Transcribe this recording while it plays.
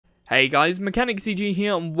Hey guys, Mechanic CG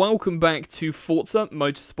here and welcome back to Forza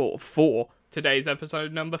Motorsport 4. Today's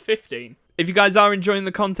episode number 15. If you guys are enjoying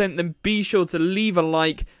the content, then be sure to leave a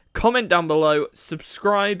like, comment down below,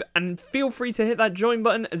 subscribe, and feel free to hit that join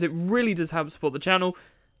button as it really does help support the channel.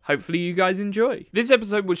 Hopefully you guys enjoy. This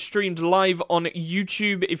episode was streamed live on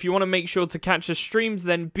YouTube. If you want to make sure to catch the streams,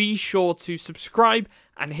 then be sure to subscribe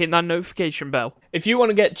and hit that notification bell. If you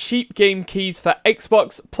want to get cheap game keys for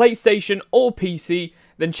Xbox, PlayStation, or PC,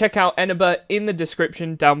 then check out Eneba in the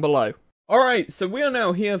description down below. Alright, so we are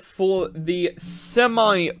now here for the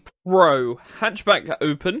semi-pro hatchback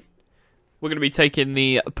open. We're going to be taking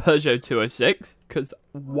the Peugeot 206, because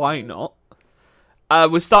why not?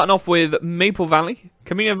 We're starting off with Maple Valley,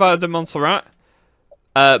 Camino de Monserrat,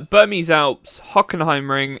 Bernese Alps,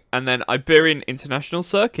 Hockenheimring, and then Iberian International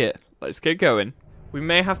Circuit. Let's get going. We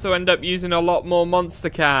may have to end up using a lot more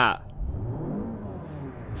Monster Cat.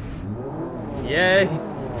 Yay.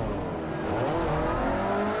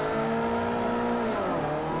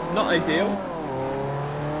 Not ideal,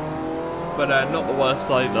 but not the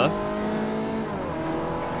worst either.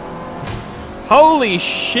 Holy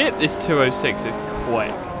shit, this 206 is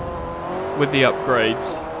quick with the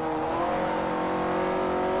upgrades.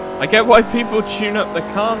 I get why people tune up the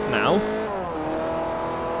cars now.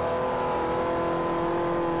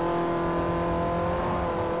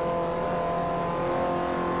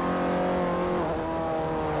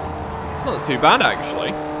 It's not too bad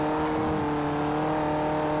actually.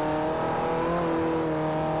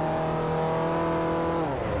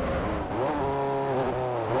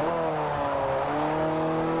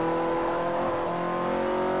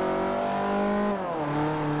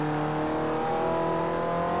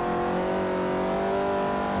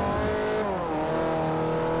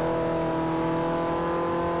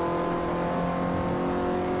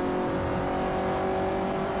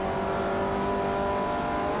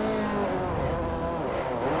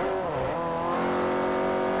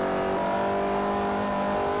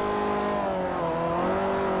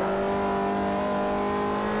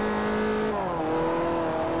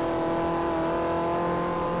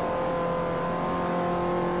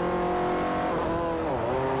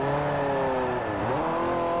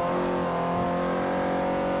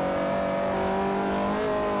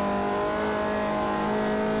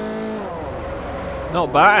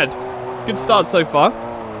 Not bad. Good start so far.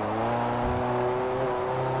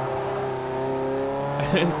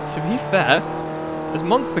 To be fair, as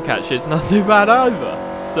Monster Catch, it's not too bad either.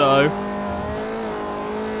 So,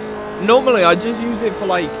 normally I just use it for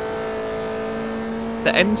like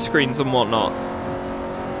the end screens and whatnot.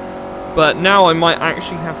 But now I might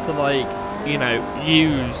actually have to like, you know,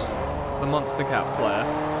 use the Monster Cat player.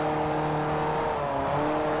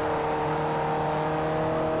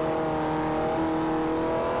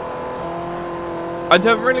 I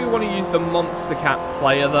don't really want to use the Monster Cat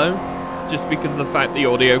player though, just because of the fact the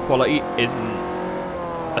audio quality isn't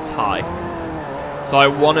as high. So I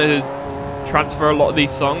want to transfer a lot of these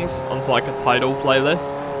songs onto like a Tidal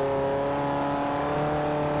playlist.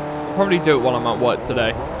 I'll probably do it while I'm at work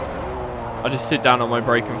today. I'll just sit down on my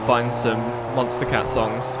break and find some Monster Cat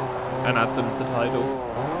songs and add them to Tidal.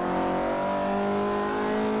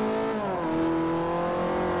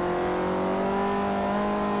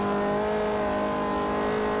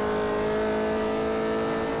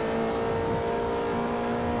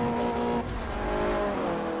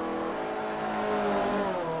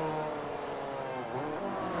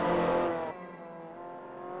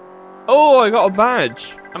 Oh, I got a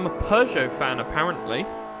badge. I'm a Peugeot fan, apparently.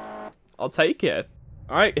 I'll take it.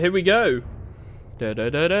 Alright, here we go. Vroom,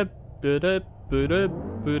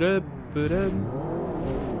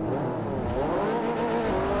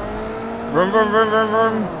 vroom, vroom, vroom,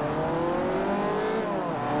 vroom.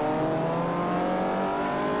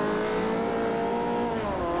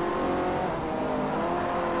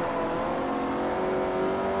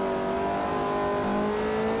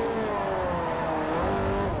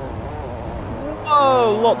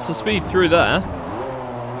 Oh, lots of speed through there.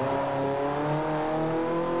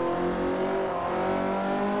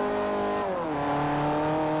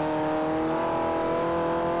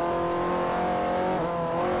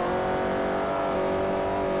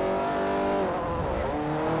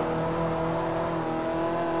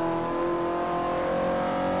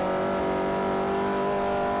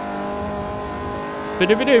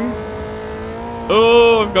 Biddy-biddy.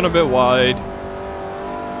 Oh, I've gone a bit wide.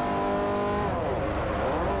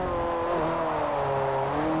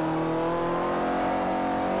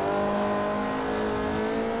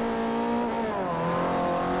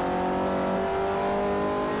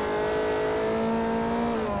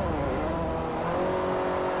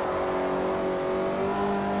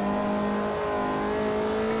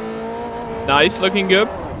 Nice, looking good.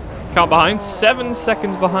 Car behind, 7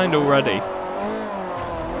 seconds behind already.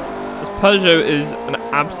 This Peugeot is an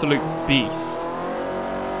absolute beast.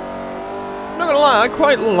 I'm not gonna lie, I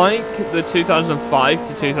quite like the 2005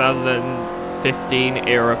 to 2015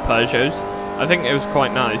 era Peugeots. I think it was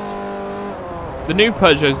quite nice. The new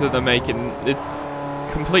Peugeots that they're making, it's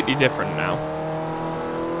completely different now.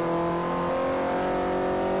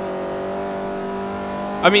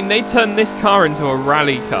 I mean, they turned this car into a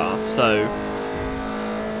rally car, so...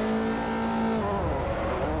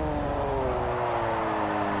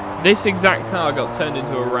 This exact car got turned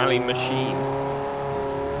into a rally machine.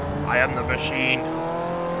 I am the machine.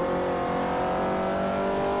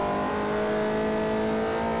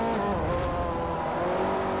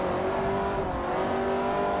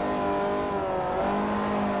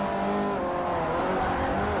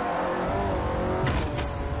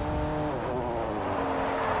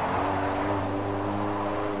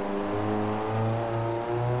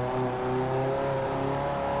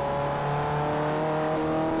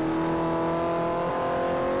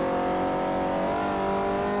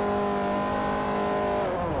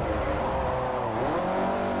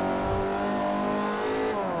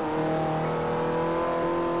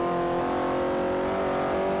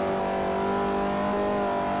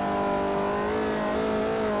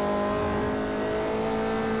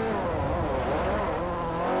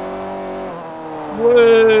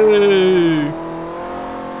 Woo!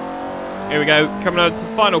 Here we go, coming out to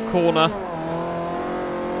the final corner.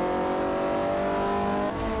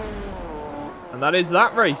 And that is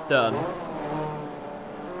that race done.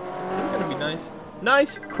 This is going to be nice.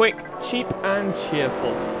 Nice, quick, cheap, and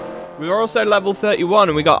cheerful. We were also level 31,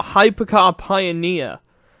 and we got Hypercar Pioneer.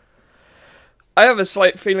 I have a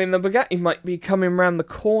slight feeling the Bugatti might be coming round the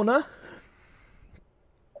corner.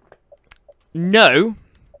 No.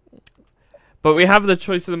 But we have the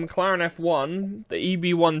choice of the McLaren F1, the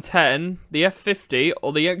EB110, the F50,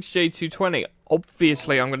 or the XJ220.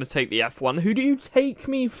 Obviously, I'm going to take the F1. Who do you take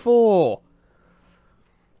me for?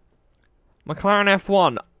 McLaren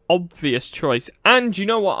F1, obvious choice. And you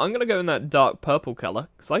know what? I'm going to go in that dark purple colour,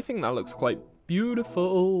 because I think that looks quite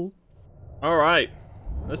beautiful. Alright,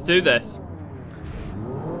 let's do this.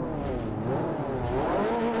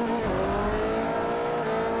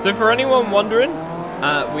 So for anyone wondering...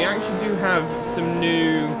 we actually do have some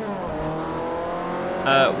new,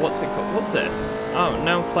 what's it called? What's this? Oh,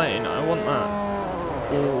 now playing. I want that.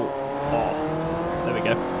 Oh, there we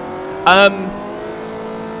go.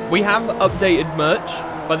 We have updated merch.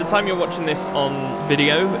 By the time you're watching this on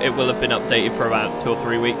video, it will have been updated for about 2 or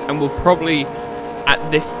 3 weeks, and we'll probably, at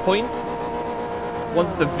this point,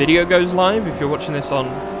 once the video goes live, if you're watching this on,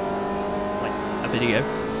 like, a video,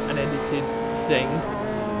 an edited thing,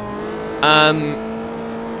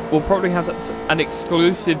 we'll probably have an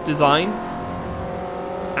exclusive design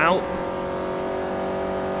out.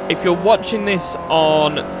 If you're watching this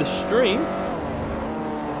on the stream,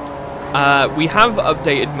 we have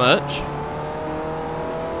updated merch.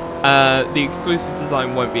 The exclusive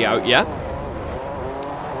design won't be out yet.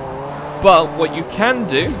 But what you can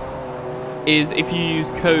do is if you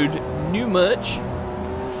use code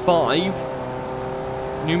NEWMERCH5,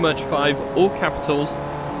 NEWMERCH5, all capitals,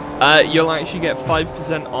 you'll actually get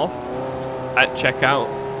 5% off at checkout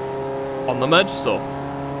on the merch store,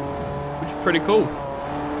 which is pretty cool.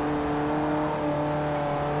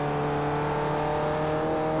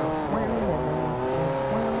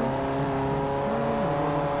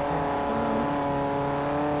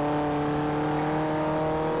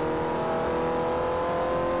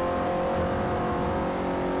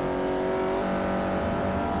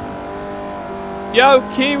 Yo,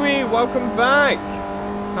 Kiwi, welcome back.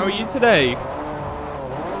 How are you today?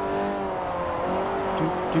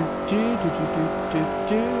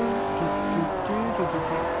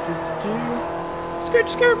 Skirt,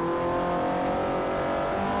 skirt.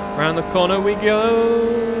 Round the corner we go.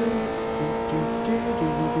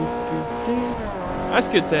 That's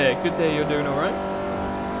good to hear. Good to hear you're doing all right.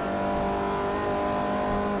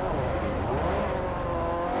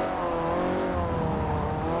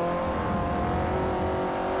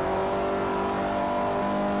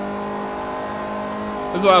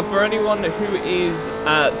 As well, for anyone who is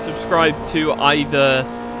subscribed to either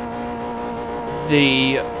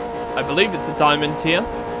the, I believe it's the Diamond tier.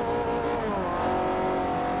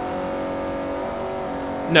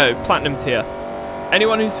 No, Platinum tier.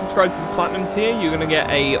 Anyone who's subscribed to the Platinum tier, you're going to get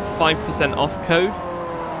a 5% off code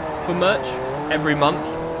for merch every month.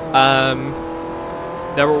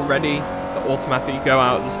 They're all ready to automatically go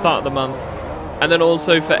out at the start of the month. And then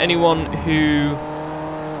also for anyone who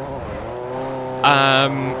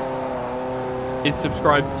is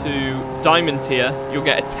subscribed to Diamond tier, you'll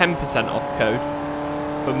get a 10% off code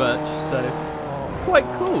for merch. So quite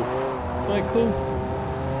cool. Quite cool.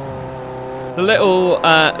 It's a little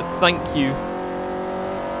thank you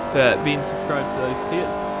for being subscribed to those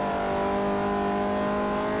tiers.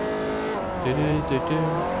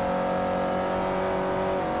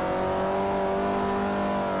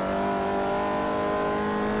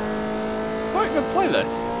 It's quite a good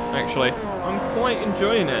playlist, actually. I'm quite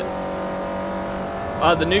enjoying it.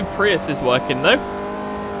 The new Prius is working though.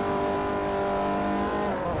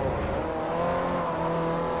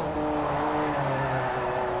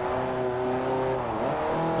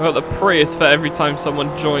 I've got the Prius for every time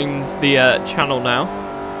someone joins the channel now.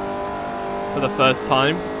 For the first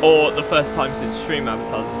time. Or the first time since Stream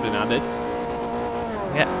Avatars has been added.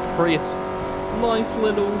 Yeah, Prius. Nice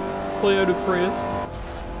little Toyota Prius.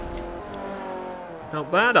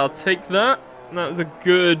 Not bad, I'll take that. That was a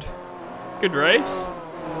good race.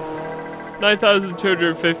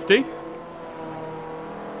 9,250.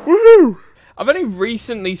 Woohoo! I've only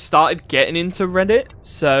recently started getting into Reddit,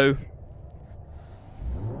 so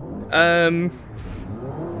I'm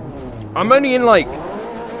only in like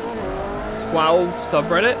 12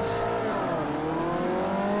 subreddits.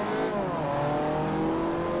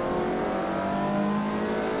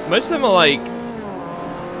 Most of them are like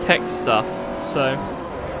tech stuff, so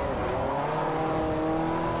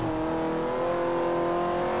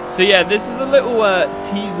yeah, this is a little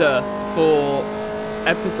teaser for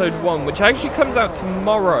episode 1, which actually comes out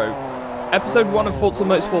tomorrow. Episode 1 of Forza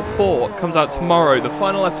Motorsport 4 comes out tomorrow. The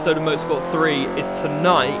final episode of Motorsport 3 is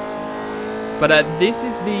tonight. But this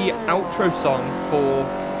is the outro song for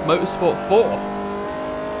Motorsport 4.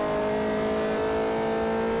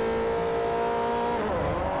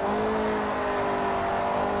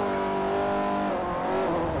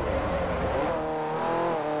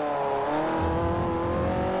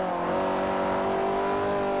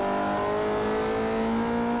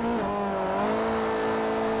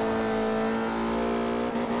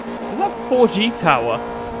 Is that 4G tower?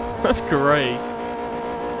 That's great.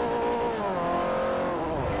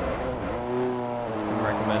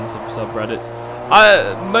 Recommend some subreddits.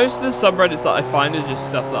 Most of the subreddits that I find are just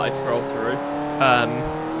stuff that I scroll through.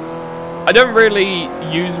 I don't really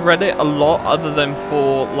use Reddit a lot other than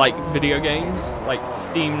for like video games, like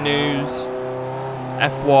Steam News,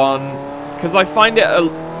 F1, because I find it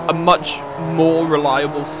a much more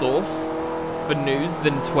reliable source for news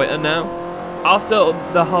than Twitter now. After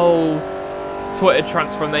the whole Twitter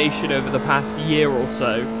transformation over the past year or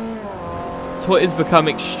so, Twitter's become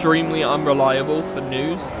extremely unreliable for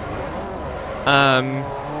news.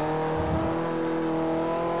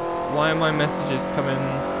 Why are my messages coming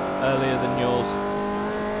earlier than yours?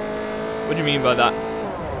 What do you mean by that?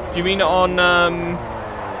 Do you mean on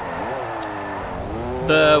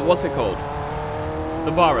the, what's it called?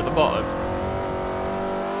 The bar at the bottom?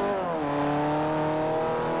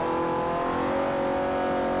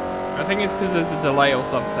 I think it's because there's a delay or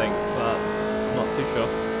something, but I'm not too sure.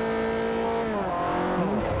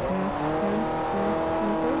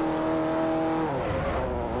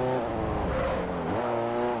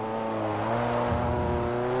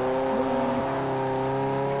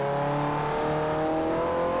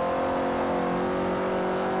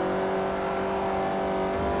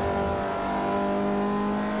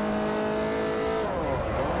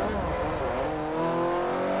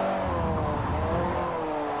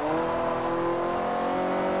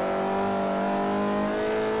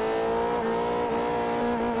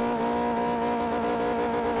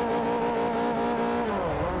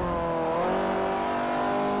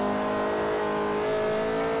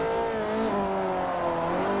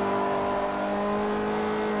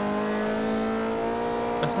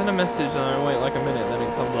 I send a message and I wait like a minute, then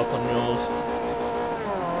it comes up on yours.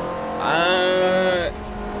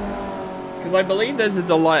 Because I believe there's a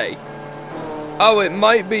delay. Oh, it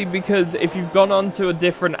might be because if you've gone onto a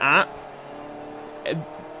different app,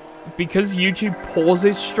 because YouTube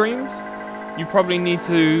pauses streams, you probably need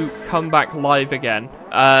to come back live again.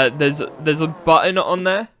 There's a button on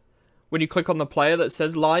there when you click on the player that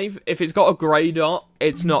says live. If it's got a grey dot,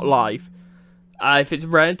 it's not live. If it's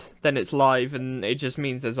red, then it's live, and it just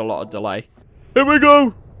means there's a lot of delay. Here we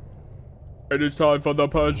go! It is time for the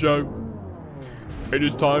Peugeot. It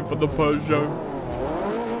is time for the Peugeot.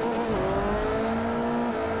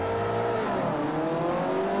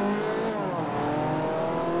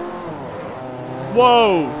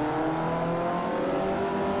 Whoa!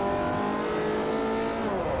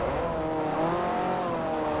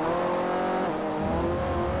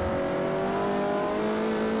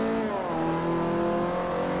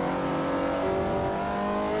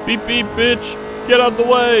 Beep beep, bitch. Get out of the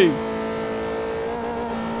way!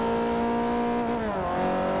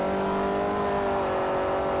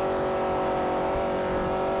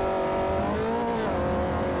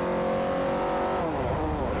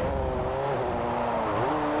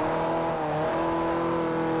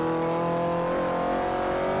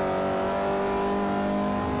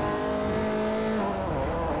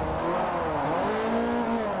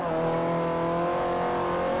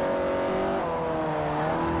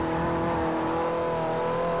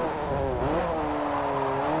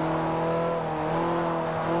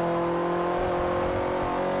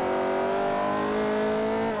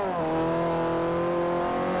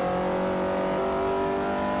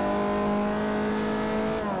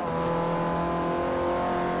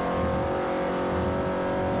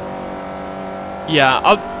 Yeah,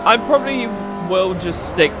 I probably will just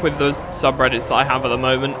stick with the subreddits that I have at the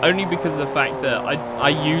moment, only because of the fact that I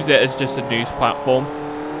use it as just a news platform.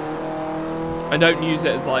 I don't use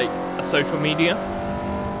it as like a social media,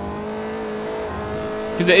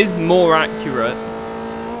 because it is more accurate.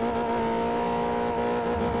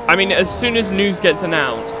 I mean, as soon as news gets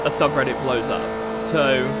announced, a subreddit blows up,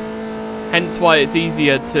 so hence why it's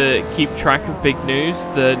easier to keep track of big news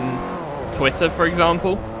than Twitter, for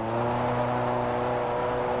example.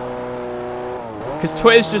 Because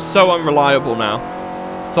Twitter's just so unreliable now.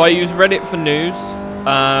 So I use Reddit for news.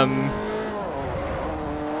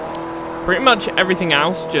 Pretty much everything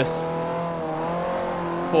else just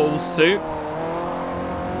falls suit.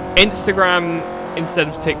 Instagram instead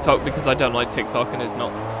of TikTok, because I don't like TikTok and it's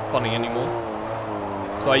not funny anymore.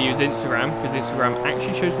 So I use Instagram because Instagram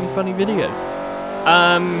actually shows me funny videos.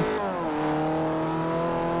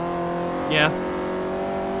 Yeah.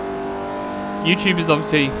 YouTube is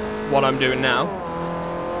obviously what I'm doing now.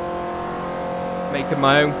 Making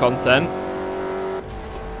my own content.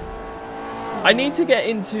 I need to get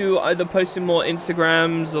into either posting more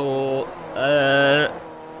Instagrams or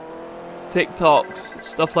TikToks,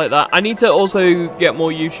 stuff like that. I need to also get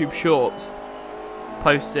more YouTube shorts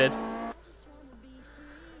posted.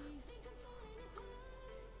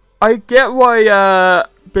 I get why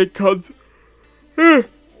big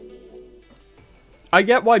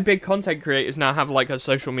content creators now have like a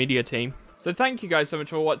social media team. So thank you guys so much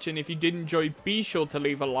for watching. If you did enjoy, be sure to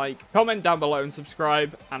leave a like, comment down below and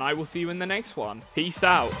subscribe, and I will see you in the next one. Peace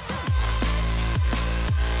out.